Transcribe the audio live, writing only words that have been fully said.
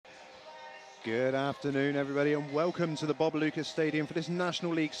Good afternoon, everybody, and welcome to the Bob Lucas Stadium for this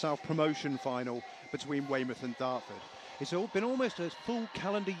National League South promotion final between Weymouth and Dartford. It's been almost a full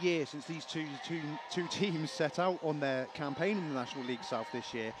calendar year since these two teams set out on their campaign in the National League South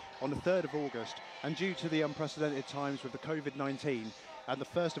this year on the 3rd of August, and due to the unprecedented times with the COVID-19, and the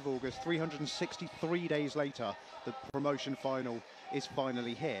 1st of August, 363 days later, the promotion final is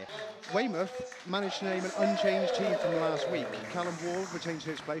finally here. Weymouth managed to name an unchanged team from last week. Callum Ward retains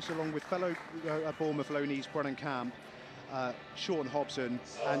his place along with fellow Bournemouth loanees Brennan Camp, Sean Hobson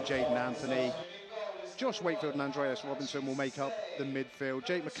and Jaden Anthony. Josh Wakefield and Andreas Robinson will make up the midfield.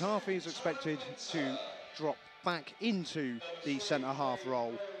 Jake McCarthy is expected to drop back into the centre-half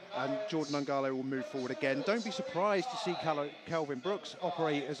role, and Jordan Ungalo will move forward again. Don't be surprised to see Kelvin Brooks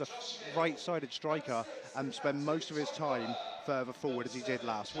operate as a right-sided striker and spend most of his time further forward as he did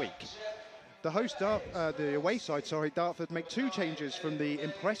last week. The away side, Dartford, make two changes from the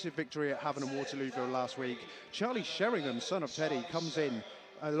impressive victory at Havant and Waterlooville last week. Charlie Sheringham, son of Teddy, comes in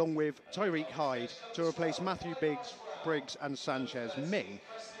along with Tyreek Hyde to replace Matthew Briggs and Sanchez Ming.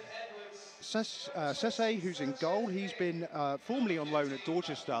 Sese, who's in goal, he's been formerly on loan at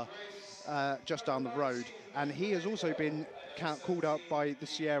Dorchester, just down the road, and he has also been called up by the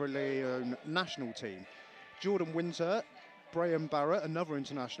Sierra Leone national team. Jordan Windsor, Graham Barrett, another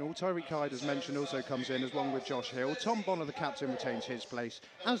international. Tyreek Hyde, as mentioned, also comes in, along with Josh Hill. Tom Bonner, the captain, retains his place,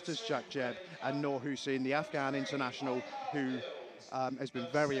 as does Jack Jebb, and Noor Hussein, the Afghan international, who has been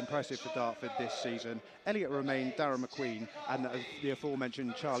very impressive for Dartford this season. Elliot Romain, Darren McQueen, and the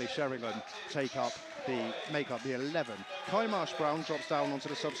aforementioned Charlie Sheringham make up the 11. Kai Marsh-Brown drops down onto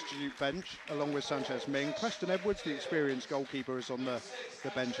the substitute bench, along with Sanchez Ming. Preston Edwards, the experienced goalkeeper, is on the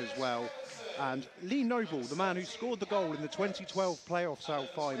bench as well. And Lee Noble, the man who scored the goal in the 2012 playoff South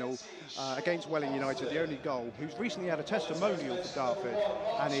final against Welling United, the only goal, who's recently had a testimonial for Dartford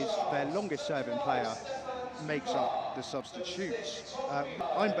and is their longest serving player, makes up the substitutes.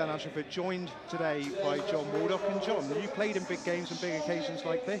 I'm Ben Ashford, joined today by John Waldock. And John, you played in big games and big occasions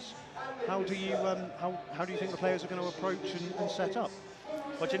like this. How do you think the players are going to approach and set up?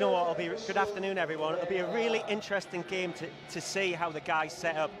 Well, do you know what? Good afternoon, everyone. It'll be a really interesting game to see how the guys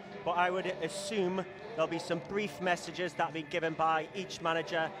set up. But I would assume there'll be some brief messages that have been given by each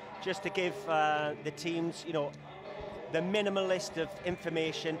manager just to give the teams, the minimal list of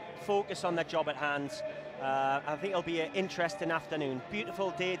information, focus on their job at hand. I think it'll be an interesting afternoon.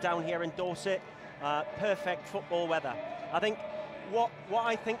 Beautiful day down here in Dorset, perfect football weather. I think what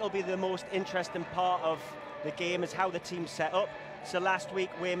I think will be the most interesting part of the game is how the team's set up. So last week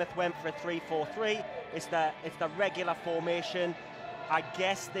Weymouth went for a 3-4-3. It's the regular formation. I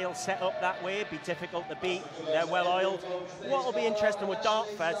guess they'll set up that way, be difficult to beat, they're well oiled. What will be interesting with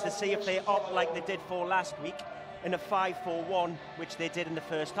Dartford is to see if they opt like they did for last week in a 5-4-1, which they did in the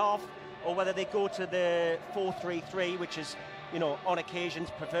first half, or whether they go to the 4-3-3, which is, on occasions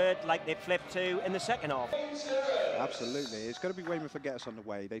preferred, like they flipped to in the second half. Absolutely, it's going to be Weymouth that get us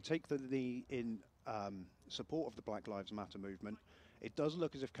underway. They take the knee in support of the Black Lives Matter movement. It does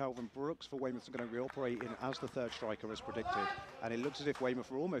look as if Calvin Brooks for Weymouth are going to reoperate in as the third striker as predicted. And it looks as if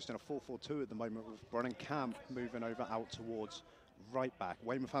Weymouth are almost in a 4-4-2 at the moment, with Brennan Camp moving over out towards right back.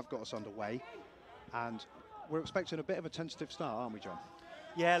 Weymouth have got us underway, and we're expecting a bit of a tentative start, aren't we, John?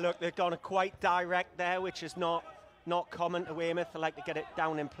 Yeah, look, they've gone quite direct there, which is not common to Weymouth. They like to get it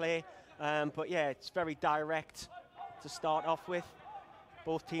down in play. But yeah, it's very direct to start off with.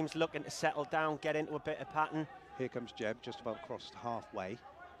 Both teams looking to settle down, get into a bit of pattern. Here comes Jebb, just about crossed halfway.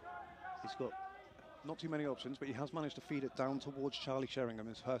 He's got not too many options, but he has managed to feed it down towards Charlie Sheringham,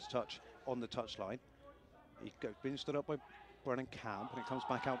 his first touch on the touchline. He's been stood up by Brennan Camp, and it comes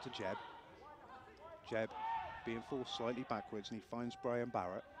back out to Jebb. Jebb being forced slightly backwards, and he finds Brian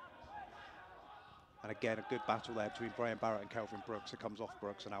Barrett. And again, a good battle there between Brian Barrett and Kelvin Brooks. It comes off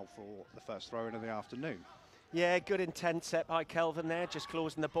Brooks and out for the first throw-in of the afternoon. Yeah, good intent set by Kelvin there, just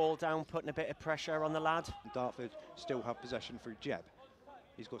closing the ball down, putting a bit of pressure on the lad. Dartford still have possession through Jebb.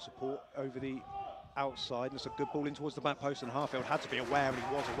 He's got support over the outside, and it's a good ball in towards the back post, and Harfield had to be aware, and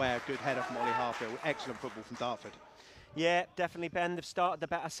he was aware. Good header from Ollie Harfield. Excellent football from Dartford. Yeah, definitely, Ben. They've started the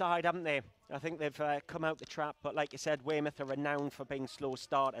better side, haven't they? I think they've come out the trap, but like you said, Weymouth are renowned for being slow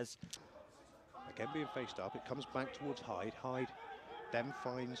starters. Again being faced up, it comes back towards Hyde. Hyde then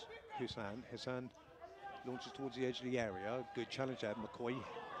finds Hussein. Hussein launches towards the edge of the area. Good challenge there. McCoy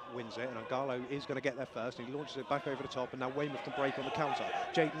wins it, and Ungalo is going to get there first, and he launches it back over the top, and now Weymouth can break on the counter.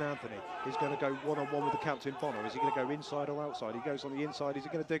 Jaden Anthony is going to go one-on-one with the captain Bonner. Is he going to go inside or outside? He goes on the inside. Is he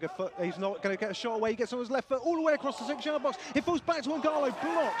going to dig a foot? He's not going to get a shot away. He gets on his left foot all the way across the 6-yard box. It falls back to Ungalo,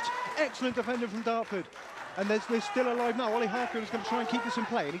 blocked. Excellent defender from Dartford. And they're still alive now. Ollie Harfield is going to try and keep this in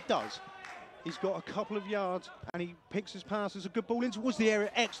play, and he does. He's got a couple of yards and he picks his pass. There's a good ball in towards the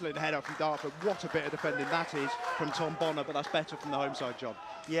area. Excellent header from Dartford. What a bit of defending that is from Tom Bonner, but that's better from the home side, John.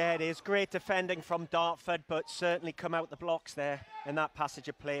 Yeah, it is. Great defending from Dartford, but certainly come out the blocks there in that passage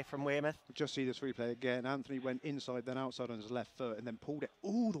of play from Weymouth. Just see this replay again. Anthony went inside, then outside on his left foot, and then pulled it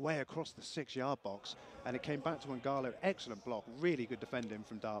all the way across the 6-yard box. And it came back to Ngalo. Excellent block. Really good defending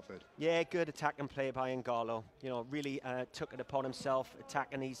from Dartford. Yeah, good attack and play by Ngalo. You know, really took it upon himself,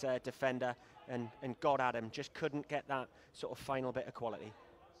 attacking his defender, and got at him. Just couldn't get that sort of final bit of quality.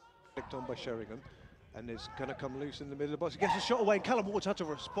 Picked on by Sheringham. And it's going to come loose in the middle of the box. He gets a shot away, and Callum Ward's had to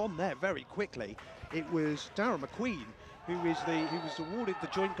respond there very quickly. It was Darren McQueen who was awarded the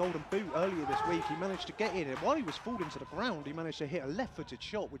joint golden boot earlier this week. He managed to get in, and while he was falling to the ground, he managed to hit a left-footed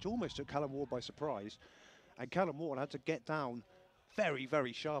shot, which almost took Callum Ward by surprise. And Callum Ward had to get down very,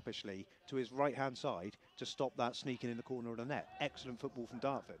 very sharpishly to his right-hand side to stop that sneaking in the corner of the net. Excellent football from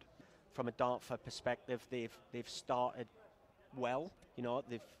Dartford. From a Dartford perspective, they've started well. You know,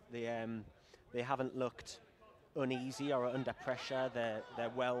 they haven't looked uneasy or under pressure.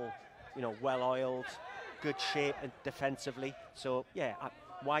 They're well, you know, well oiled, good shape and defensively. So yeah,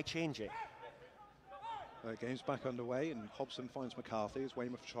 why change it? Game's back underway, and Hobson finds McCarthy as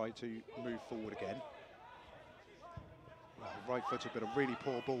Weymouth try to move forward again. Well, right-footed, but a really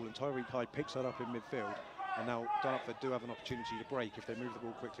poor ball, and Tyreek Hyde picks that up in midfield. And now Dartford do have an opportunity to break if they move the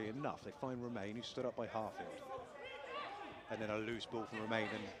ball quickly enough. They find Romain, who stood up by Harfield. And then a loose ball from Romain,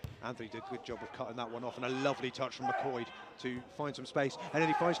 and Anthony did a good job of cutting that one off, and a lovely touch from McCoy to find some space. And then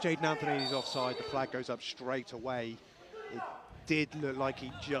he finds Jaden Anthony, and he's offside. The flag goes up straight away. It did look like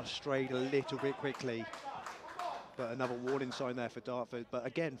he just strayed a little bit quickly. But another warning sign there for Dartford. But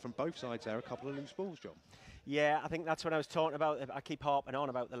again, from both sides there, a couple of loose balls, John. Yeah, I think that's what I was talking about. I keep harping on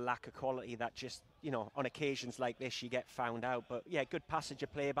about the lack of quality that just, you know, on occasions like this you get found out. But yeah, good passage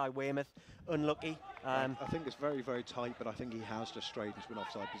of play by Weymouth. Unlucky. I think it's very, very tight, but I think he has just strayed into an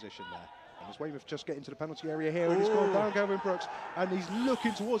offside position there. And as Weymouth just get into the penalty area here, and he's gone down Kelvin Brooks, and he's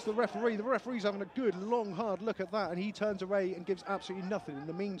looking towards the referee. The referee's having a good, long, hard look at that, and he turns away and gives absolutely nothing in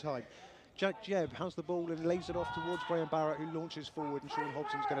the meantime. Jack Jebb has the ball and lays it off towards Graham Barrett, who launches forward, and Sean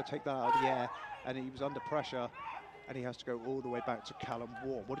Hobson's going to take that out of the air, and he was under pressure, and he has to go all the way back to Callum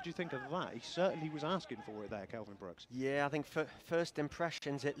Ward. What did you think of that? He certainly was asking for it there, Kelvin Brooks. Yeah, I think for first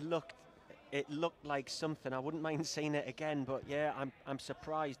impressions it looked like something. I wouldn't mind seeing it again, but yeah, I'm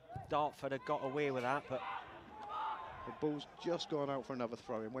surprised Dartford had got away with that. But the ball's just gone out for another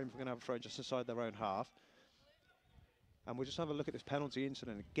throw, and Weymouth are going to have a throw just inside their own half. And we'll just have a look at this penalty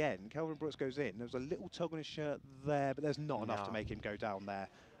incident again. Kelvin Brooks goes in. There's a little tug on his shirt there, but there's not enough to make him go down there.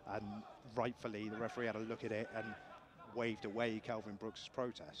 And rightfully, the referee had a look at it and waved away Kelvin Brooks'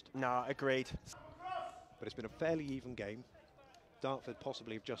 protest. No, agreed. But it's been a fairly even game. Dartford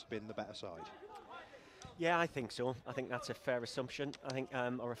possibly have just been the better side. Yeah, I think so. I think that's a fair assumption. I think,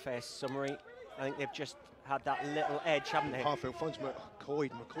 or a fair summary. I think they've just had that little edge, haven't they? Harfield finds McCoy.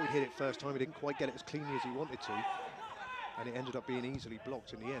 McCoy hit it first time. He didn't quite get it as cleanly as he wanted to. And it ended up being easily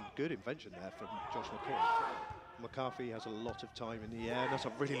blocked in the end. Good invention there from Josh McCoy. McCarthy has a lot of time in the air. That's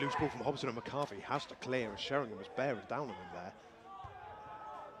a really loose ball from Hobson, and McCarthy has to clear as Sheringham was bearing down on him there.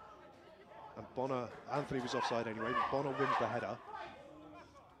 And Bonner, Anthony was offside anyway, but Bonner wins the header.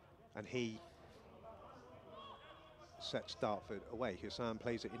 And he sets Dartford away. Hassan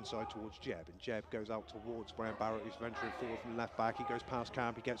plays it inside towards Jebb, and Jebb goes out towards Graham Barrett, who's venturing forward from left back. He goes past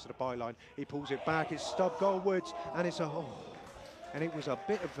Camp, he gets to the byline, he pulls it back, it's stubbed goalwards, and it's and it was a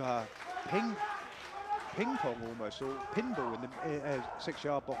bit of a ping pong almost, or pinball in the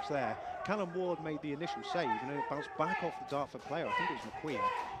 6-yard box there. Callum Ward made the initial save, and then it bounced back off the Dartford player, I think it was McQueen,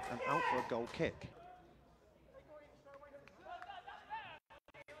 and out for a goal kick.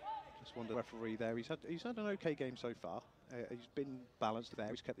 Wonder referee there. He's had an okay game so far. He's been balanced there.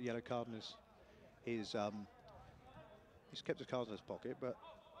 He's kept the yellow card in he's kept his cards in his pocket. But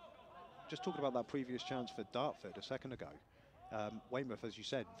just talking about that previous chance for Dartford a second ago, Weymouth, as you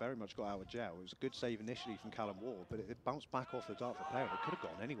said, very much got out of jail. It was a good save initially from Callum Ward, but it bounced back off the Dartford player. It could have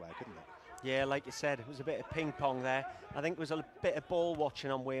gone anywhere, couldn't it? Yeah, like you said, it was a bit of ping pong there. I think it was a bit of ball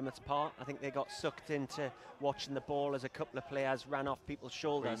watching on Weymouth's part. I think they got sucked into watching the ball as a couple of players ran off people's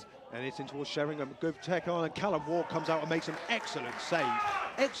shoulders. And it's in towards Sheringham. Good take on, and Callum Ward comes out and makes an excellent save.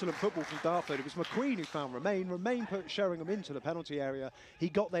 Excellent football from Dartford. It was McQueen who found Romain. Romain put Sheringham into the penalty area. He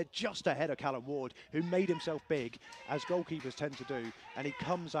got there just ahead of Callum Ward, who made himself big, as goalkeepers tend to do. And he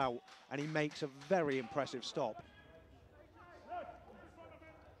comes out and he makes a very impressive stop.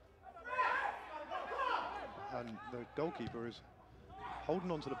 And the goalkeeper is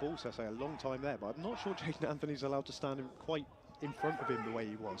holding on to the ball, so I say, a long time there, but I'm not sure Jaden Anthony's allowed to stand quite in front of him the way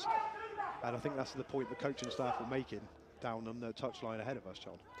he was. And I think that's the point the coaching staff were making down on the touchline ahead of us,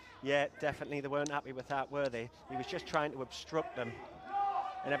 John. Yeah, definitely. They weren't happy with that, were they? He was just trying to obstruct them.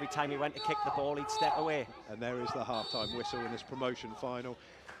 And every time he went to kick the ball, he'd step away. And there is the half-time whistle in this promotion final.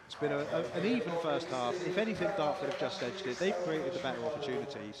 It's been an even first half. If anything, Dartford have just edged it. They've created the better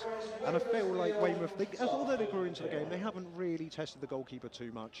opportunities. And I feel like Weymouth, although they grew into the game, they haven't really tested the goalkeeper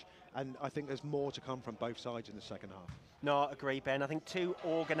too much. And I think there's more to come from both sides in the second half. No, I agree, Ben. I think two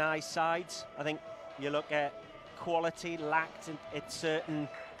organised sides. I think you look at quality lacked in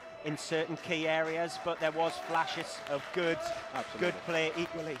certain key areas, but there was flashes of good play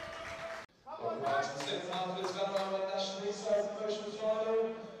equally.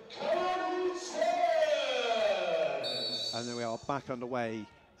 And then we are back underway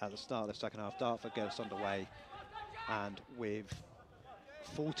at the start of the second half. Dartford get us underway, and with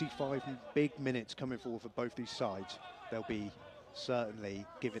 45 big minutes coming forward for both these sides, they'll be certainly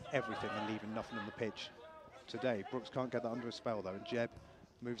giving everything and leaving nothing on the pitch today. Brooks can't get that under a spell though, and Jeb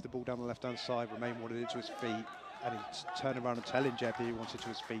moves the ball down the left-hand side. Romain wanted it to his feet, and he's turning around and telling Jeb that he wants it to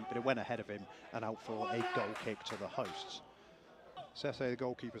his feet, but it went ahead of him and out for a goal kick to the hosts. Sese, the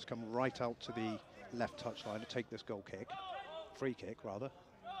goalkeeper's come right out to the left touchline to take this goal kick, free kick rather,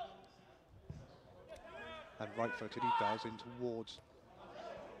 and right-footed he does in towards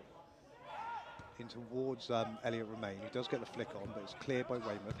Elliot Romain. He does get the flick on, but it's cleared by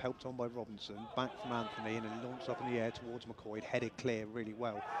Weymouth, helped on by Robinson, back from Anthony, and then launched up in the air towards McCoy, headed clear really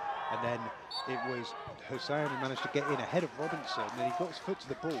well. And then it was Hussein who managed to get in ahead of Robinson, and he got his foot to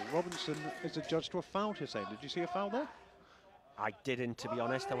the ball. Robinson is adjudged to have fouled Hussein. Did you see a foul there? I didn't, to be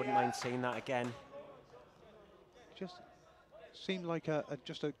honest. I wouldn't mind seeing that again. Just seemed like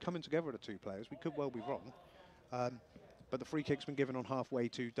just a coming together of the two players. We could well be wrong. But the free kick's been given on halfway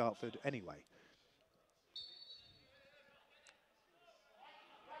to Dartford anyway.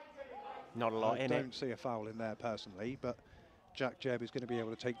 Not a lot in it. I don't see a foul in there personally, but Jack Jebb is going to be able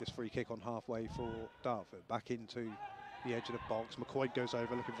to take this free kick on halfway for Dartford. Back into the edge of the box. McCoy goes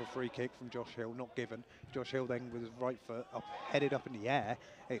over looking for a free kick from Josh Hill, not given. Josh Hill then with his right foot headed up in the air.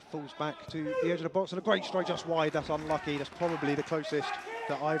 It falls back to the edge of the box and a great strike just wide. That's unlucky. That's probably the closest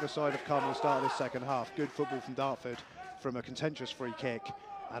that either side have come at the start of this second half. Good football from Dartford from a contentious free kick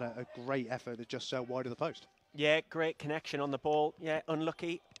and a great effort to just sail wide of the post. Yeah, great connection on the ball. Yeah,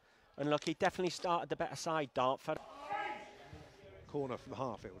 unlucky. Unlucky. Definitely started the better side, Dartford. Corner from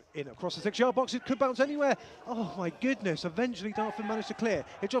Harfield, in across the 6-yard box, it could bounce anywhere. Oh my goodness, eventually Dartford managed to clear.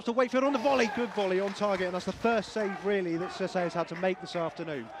 It drops to Wakefield on the volley, good volley on target, and that's the first save really that Sese has had to make this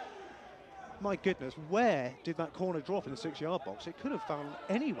afternoon. My goodness, where did that corner drop in the 6-yard box? It could have found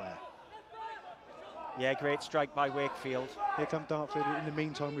anywhere. Yeah, great strike by Wakefield. Here come Dartford in the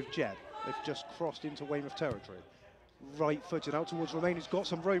meantime with Jebb. They've just crossed into Weymouth territory. Right-footed out towards Romain, he's got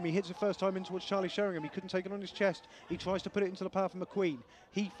some room. He hits it first time in towards Charlie Sheringham. He couldn't take it on his chest. He tries to put it into the path of McQueen.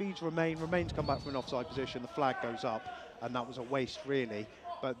 He feeds Romain. Romain's come back from an offside position. The flag goes up, and that was a waste, really.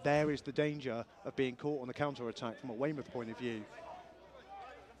 But there is the danger of being caught on the counter-attack from a Weymouth point of view.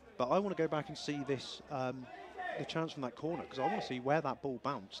 But I want to go back and see this, the chance from that corner, because I want to see where that ball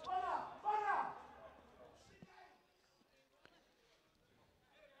bounced.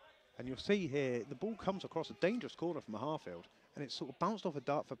 And you'll see here, the ball comes across a dangerous corner from a Harfield, and it sort of bounced off a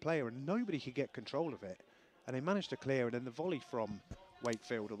Dartford player, and nobody could get control of it. And they managed to clear, and then the volley from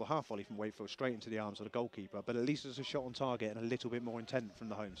Wakefield, or the half volley from Wakefield, straight into the arms of the goalkeeper. But at least there's a shot on target and a little bit more intent from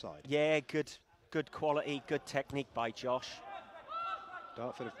the home side. Yeah, good quality, good technique by Josh.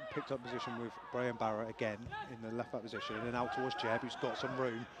 Dartford have picked up position with Brian Barrett again in the left back position, and then out towards Jebb, who's got some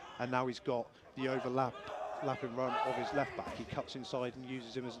room, and now he's got the lapping run of his left back. He cuts inside and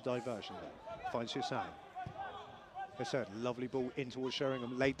uses him as a diversion there. Finds Hussein. Hussein, lovely ball in towards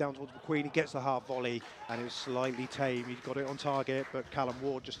Sheringham, laid down towards McQueen. He gets the half volley, and it was slightly tame. He got it on target, but Callum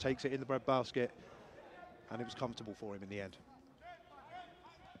Ward just takes it in the bread basket, and it was comfortable for him in the end.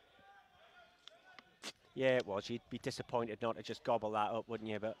 Yeah, it was. You'd be disappointed not to just gobble that up, wouldn't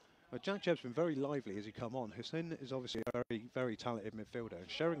you? But Jack Jebb's been very lively as he come on. Hussein is obviously a very, very talented midfielder, and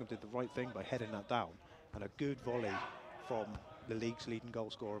Sheringham did the right thing by heading that down, and a good volley from the league's leading goal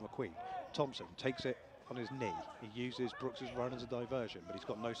scorer, McQueen. Thompson takes it on his knee. He uses Brooks's run as a diversion, but he's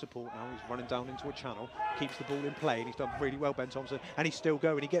got no support now. He's running down into a channel, keeps the ball in play, and he's done really well, Ben Thompson, and he's still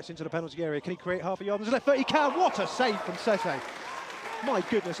going. He gets into the penalty area. Can he create half a yard on his left foot? He can. What a save from Sese. My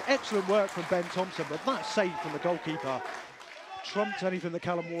goodness, excellent work from Ben Thompson, but that save from the goalkeeper trumped anything that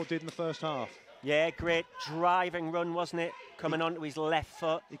Callum Ward did in the first half. yeah, great driving run, wasn't it? Coming onto his left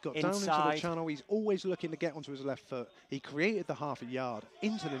foot, He got inside. down into the channel. He's always looking to get onto his left foot. He created the half a yard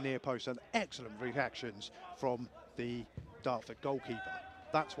into the near post, and excellent reactions from the Dartford goalkeeper.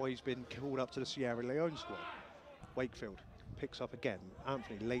 That's why he's been called up to the Sierra Leone squad. Wakefield picks up again.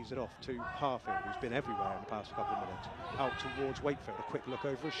 Anthony lays it off to Harfield, who's been everywhere in the past couple of minutes. Out towards Wakefield, a quick look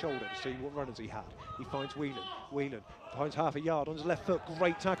over his shoulder to see what runners he had. He finds Whelan. Whelan finds half a yard on his left foot.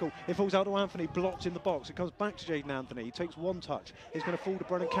 Great tackle. It falls out to Anthony, blocked in the box. It comes back to Jaden Anthony. He takes one touch. It's going to fall to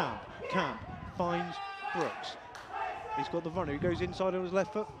Brennan Camp. Camp finds Brooks. He's got the runner. He goes inside on his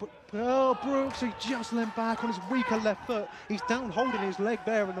left foot. Oh, Brooks, he just leant back on his weaker left foot. He's down holding his leg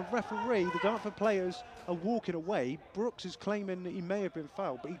there, and the referee, the Dartford players, are walking away. Brooks is claiming that he may have been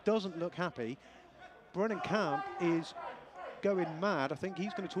fouled, but he doesn't look happy. Brennan Camp is going mad. I think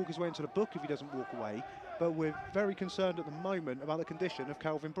he's going to talk his way into the book if he doesn't walk away, but we're very concerned at the moment about the condition of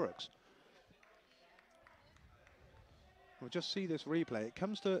Calvin Brooks. We'll just see this replay. It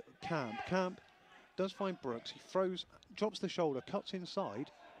comes to Camp. Camp does find Brooks. He throws, drops the shoulder, cuts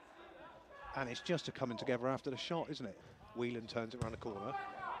inside, and it's just a coming together after the shot, isn't it? Whelan turns it around the corner.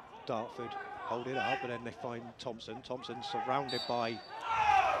 Dartford hold it up, but then they find Thompson. Thompson surrounded by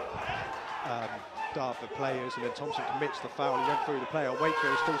Dartford players, and then Thompson commits the foul. He went through the player.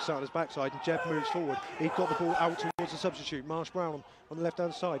 Wakefield is still sat on his backside, and Jeb moves forward. He got the ball out towards the substitute, Marsh Brown, on the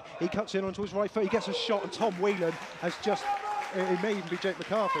left-hand side. He cuts in onto his right foot. He gets a shot, and Tom Whelan has just... It may even be Jake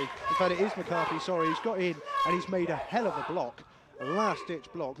McCarthy. In fact, it is McCarthy, sorry. He's got in, and he's made a hell of a block. A last-ditch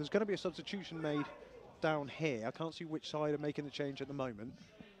block. There's going to be a substitution made down here. I can't see which side are making the change at the moment.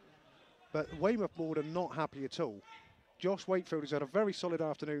 But Weymouth board are not happy at all. Josh Wakefield has had a very solid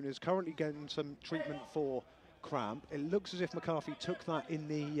afternoon, is currently getting some treatment for cramp. It looks as if McCarthy took that in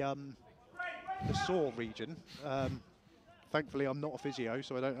the sore region. Thankfully, I'm not a physio,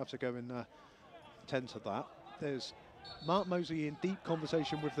 so I don't have to go and tend to that. There's Mark Mosley in deep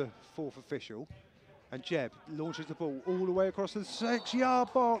conversation with the fourth official, and Jeb launches the ball all the way across the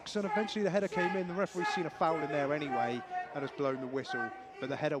 6-yard box, and eventually the header came in. The referee's seen a foul in there anyway and has blown the whistle, but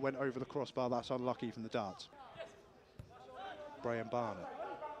the header went over the crossbar. That's unlucky from the darts. Brian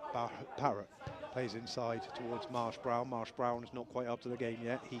Parrott plays inside towards Marsh Brown. Marsh Brown is not quite up to the game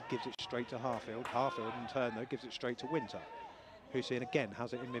yet. He gives it straight to Harfield. Harfield in turn though gives it straight to Winter. Hussein again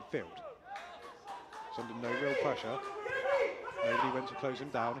has it in midfield. It's under no real pressure. Nobody went to close him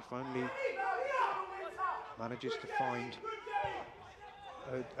down. He finally manages to find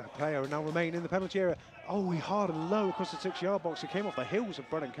a player and now remain in the penalty area. Oh, he hard and low across the 6-yard box. He came off the heels of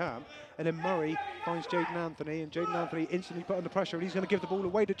Brennan Camp, and then Murray finds Jaden Anthony, and Jaden Anthony instantly put under pressure, and he's going to give the ball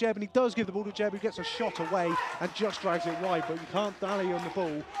away to Jeb, and he does give the ball to Jeb, who gets a shot away and just drags it wide, but you can't dally on the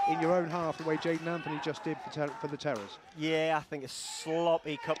ball in your own half the way Jaden Anthony just did for the Terrors. Yeah, I think a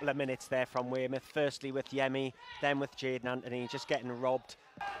sloppy couple of minutes there from Weymouth, firstly with Yemi, then with Jaden Anthony, just getting robbed,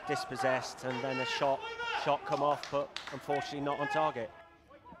 dispossessed, and then a shot come off, but unfortunately not on target.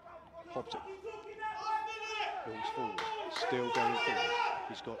 Hobbs it. Balls forward, still going forward.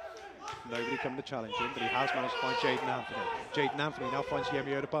 He's got nobody coming to challenge him, but he has managed to find Jaden Anthony. Jaden Anthony now finds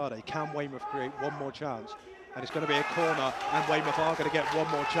Yemi Odabade. Can Weymouth create one more chance? And it's going to be a corner, and Weymouth are going to get one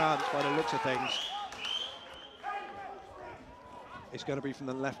more chance by the looks of things. It's going to be from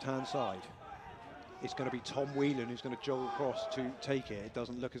the left-hand side. It's going to be Tom Whelan who's going to jog across to take it. It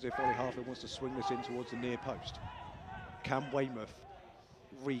doesn't look as if Ollie Harfield wants to swing this in towards the near post. Can Weymouth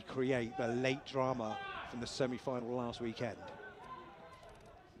recreate the late drama from the semi-final last weekend?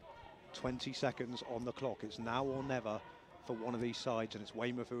 20 seconds on the clock. It's now or never for one of these sides, and it's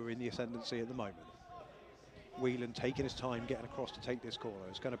Weymouth who are in the ascendancy at the moment. Whelan taking his time getting across to take this corner.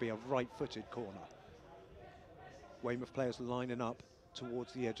 It's going to be a right-footed corner. Weymouth players lining up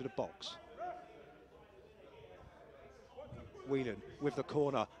towards the edge of the box. Whelan with the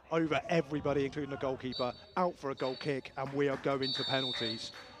corner over everybody, including the goalkeeper, out for a goal kick, and we are going to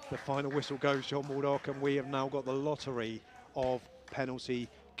penalties. The final whistle goes, John Waldock, and we have now got the lottery of penalty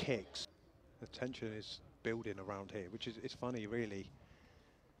kicks. The tension is building around here, which is it's funny, really.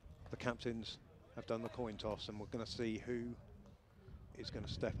 The captains have done the coin toss, and we're going to see who is going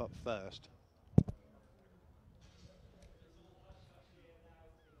to step up first.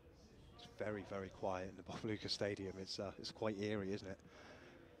 Very, very quiet in the Bob Lucas Stadium. It's quite eerie, isn't it?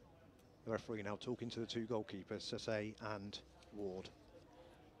 The referee now talking to the two goalkeepers, Sase and Ward.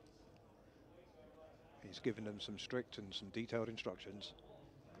 He's given them some strict and some detailed instructions.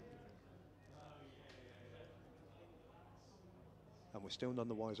 And we're still none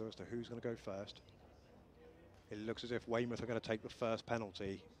the wiser as to who's going to go first. It looks as if Weymouth are going to take the first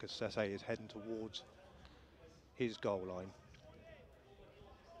penalty because Sase is heading towards his goal line.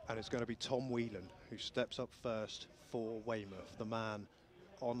 And it's going to be Tom Whelan who steps up first for Weymouth, the man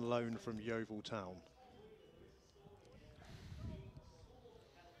on loan from Yeovil Town.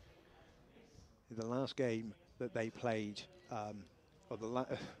 In the last game that they played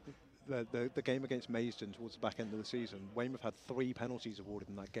Well, the game against Maidstone towards the back end of the season, Weymouth had 3 penalties awarded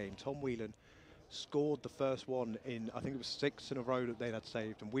in that game. Tom Whelan scored the first one in, I think it was 6 in a row that they'd had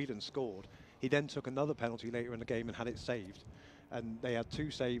saved, and Whelan scored. He then took another penalty later in the game and had it saved. And they had 2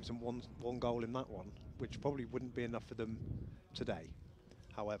 saves and one goal in that one, which probably wouldn't be enough for them today.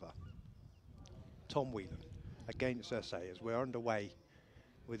 However, Tom Whelan against SA, as we're underway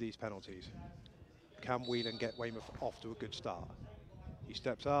with these penalties. Can Whelan get Weymouth off to a good start? He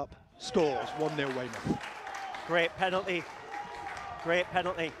steps up, scores, 1-0 Weymouth. Great penalty, great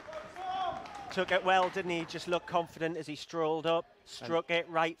penalty. Took it well, didn't he? Just looked confident as he strolled up, struck it,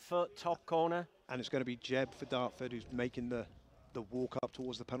 right foot, top corner. And it's going to be Jeb for Dartford who's making the walk up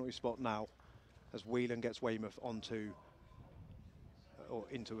towards the penalty spot now, as Whelan gets Weymouth onto or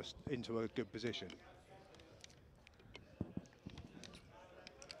into a good position.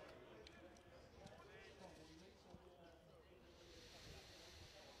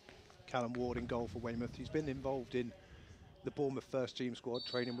 Callum Ward in goal for Weymouth. He's been involved in the Bournemouth first team squad,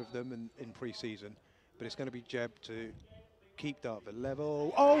 training with them in pre-season, but it's going to be Jeb to keep Dartford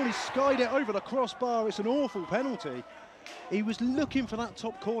level. Oh, he skied it over the crossbar. It's an awful penalty. He was looking for that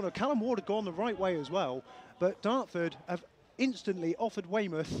top corner. Callum Ward had gone the right way as well, but Dartford have instantly offered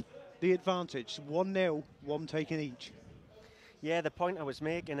Weymouth the advantage. 1-0, 1 taken each. Yeah, the point I was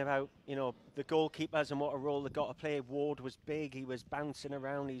making about, you know, the goalkeepers and what a role they've got to play. Ward was big, he was bouncing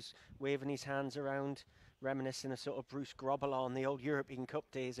around, he's waving his hands around, reminiscing of sort of Bruce Grobbelaar on the old European Cup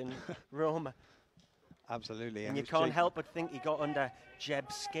days in Rome. Absolutely. And you can't help but think he got under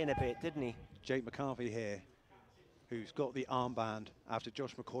Jeb's skin a bit, didn't he? Jake McCarthy here, who's got the armband after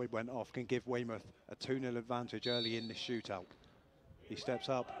Josh McCoy went off, can give Weymouth a 2-0 advantage early in this shootout. He steps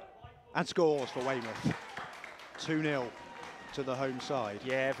up and scores for Weymouth. 2-0 to the home side.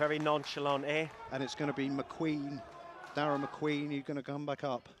 Yeah, very nonchalant, eh? And it's going to be McQueen, Darren McQueen, who's going to come back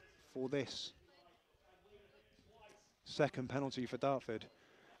up for this second penalty for Dartford.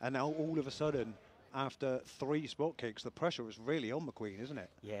 And now all of a sudden, after 3 spot kicks, the pressure is really on McQueen, isn't it?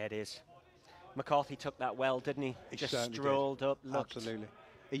 Yeah, it is. McCarthy took that well, didn't he? He just strolled up, looked. Absolutely.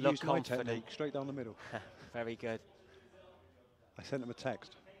 He looked used my confident. technique, straight down the middle. Very good. I sent him a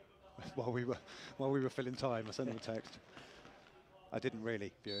text while we were filling time. I sent him a text. I didn't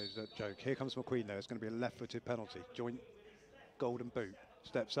really, it was a joke. Here comes McQueen though. It's going to be a left-footed penalty. Joint golden boot.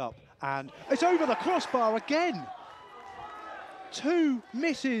 Steps up and it's over the crossbar again. 2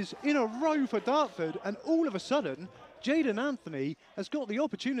 misses in a row for Dartford, and all of a sudden, Jaden Anthony has got the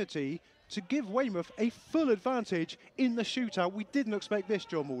opportunity to give Weymouth a full advantage in the shootout. We didn't expect this,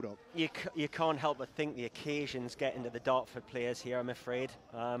 John Waldock. You can't help but think the occasion's getting to the Dartford players here, I'm afraid.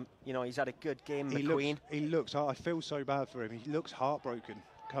 You know, he's had a good game, McQueen. He looks, I feel so bad for him. He looks heartbroken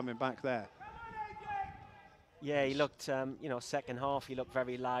coming back there. Yeah, he looked, you know, second half, he looked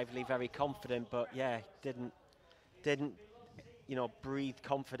very lively, very confident, but yeah, didn't, you know, breathe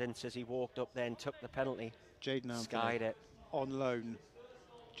confidence as he walked up there and took the penalty. Jaden Anthony skied it. On loan.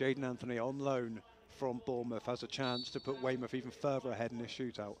 Jaden Anthony on loan from Bournemouth has a chance to put Weymouth even further ahead in this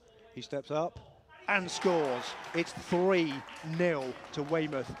shootout. He steps up and scores. It's 3-0 to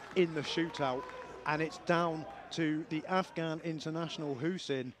Weymouth in the shootout, and it's down to the Afghan international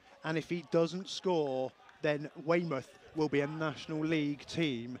Hussein, and if he doesn't score, then Weymouth will be a National League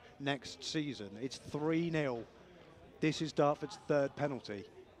team next season. It's 3-0. This is Dartford's 3rd penalty.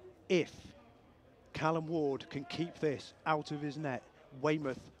 If Callum Ward can keep this out of his net,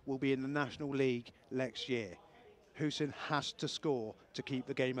 Weymouth will be in the National League next year. Hussein has to score to keep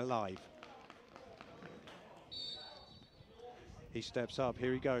the game alive. He steps up,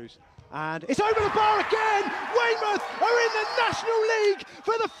 here he goes. And it's over the bar again! Weymouth are in the National League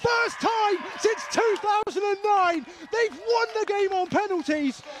for the first time since 2009! They've won the game on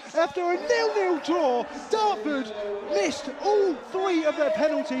penalties after a 0-0 draw. Dartford missed all 3 of their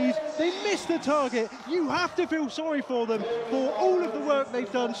penalties. They missed the target. You have to feel sorry for them for all of the work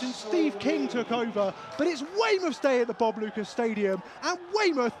they've done since Steve King took over. But it's Weymouth's day at the Bob Lucas Stadium, and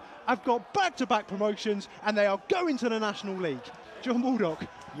Weymouth have got back-to-back promotions, and they are going to the National League. John Waldock.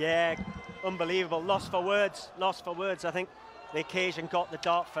 Yeah, unbelievable. Lost for words. I think the occasion got the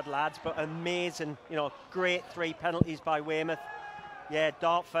Dartford lads, but amazing, you know, great 3 penalties by Weymouth. Yeah,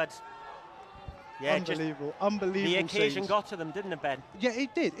 Dartford. Yeah, unbelievable. The occasion scenes. got to them, didn't it, Ben? Yeah,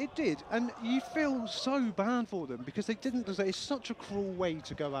 it did. And you feel so bad for them because they didn't deserve. It's such a cruel way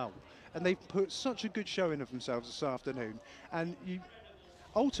to go out. And they've put such a good showing of themselves this afternoon. And you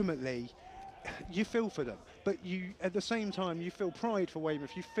ultimately, you feel for them, but you, at the same time, you feel pride for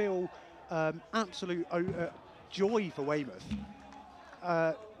Weymouth. You feel absolute joy for Weymouth.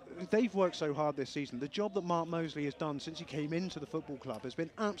 they've worked so hard this season. The job that Mark Mosley has done since he came into the football club has been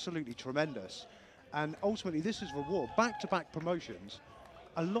absolutely tremendous. And ultimately, this is reward. Back-to-back promotions.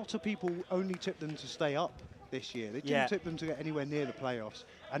 A lot of people only tipped them to stay up this year. They didn't tip them to get anywhere near the playoffs.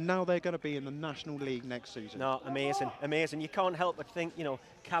 And now they're going to be in the National League next season. No, amazing, amazing. You can't help but think, you know,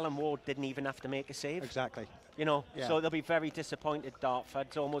 Callum Ward didn't even have to make a save. Exactly. You know, so they'll be very disappointed, Dartford.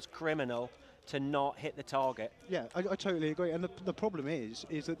 It's almost criminal to not hit the target. Yeah, I totally agree. And the problem is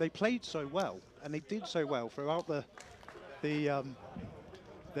that they played so well, and they did so well throughout the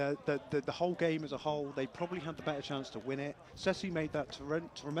whole game as a whole. They probably had the better chance to win it. Ceci made that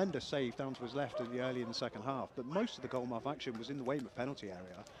tremendous save down to his left early in the second half, but most of the goalmouth action was in the Weymouth penalty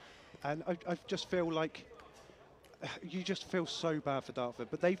area. And I just feel like you just feel so bad for Dartford,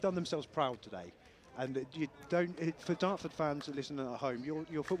 but they've done themselves proud today. And you don't, for Dartford fans listening at home,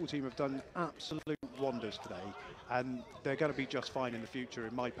 your football team have done absolute wonders today, and they're going to be just fine in the future,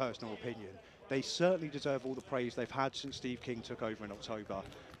 in my personal opinion. They certainly deserve all the praise they've had since Steve King took over in October,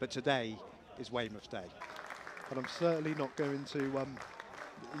 but today is Weymouth's day. And I'm certainly not going to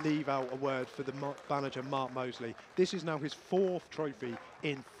leave out a word for the manager, Mark Mosley. This is now his 4th trophy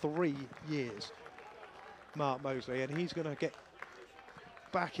in 3 years, Mark Mosley, and he's going to get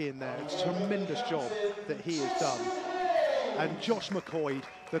back in there. It's a tremendous job that he has done. And Josh McCoy,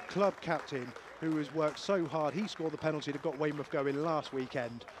 the club captain, who has worked so hard, he scored the penalty that got Weymouth going last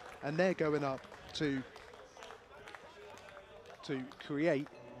weekend, and they're going up to create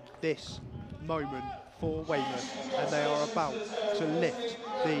this moment for Weymouth, and they are about to lift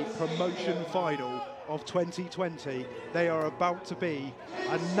the promotion final of 2020. They are about to be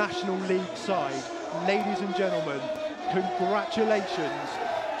a National League side. Ladies and gentlemen, congratulations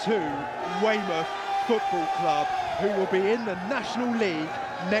to Weymouth Football Club, who will be in the National League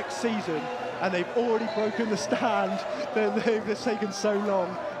next season, and they've already broken the stand that they've taken so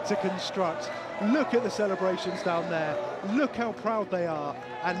long to construct. Look at the celebrations down there. Look how proud they are,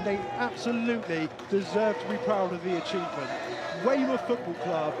 and they absolutely deserve to be proud of the achievement. Weymouth Football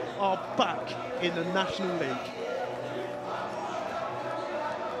Club are back in the National League.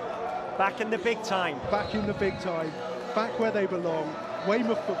 Back in the big time. Back in the big time. Back where they belong.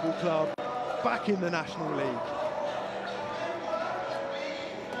 Weymouth Football Club back in the National League.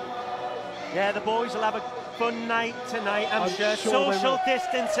 Yeah, the boys will have a fun night tonight, I'm sure. Social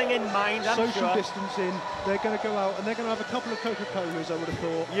distancing in mind, I'm sure. Social distancing. They're going to go out and they're going to have a couple of Coca-Colas, I would have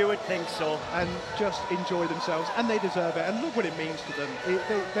thought. You would think so. And just enjoy themselves, and they deserve it. And look what it means to them.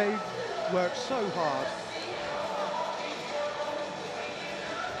 They've worked so hard.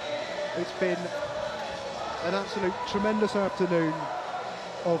 It's been an absolute tremendous afternoon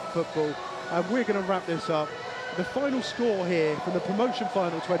of football, and we're going to wrap this up. The final score here from the promotion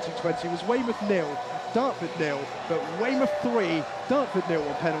final 2020 was Weymouth 0, Dartford 0, but Weymouth 3, Dartford 0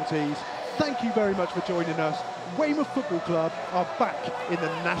 on penalties. Thank you very much for joining us. Weymouth Football Club are back in the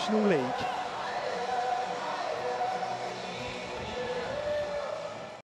National League.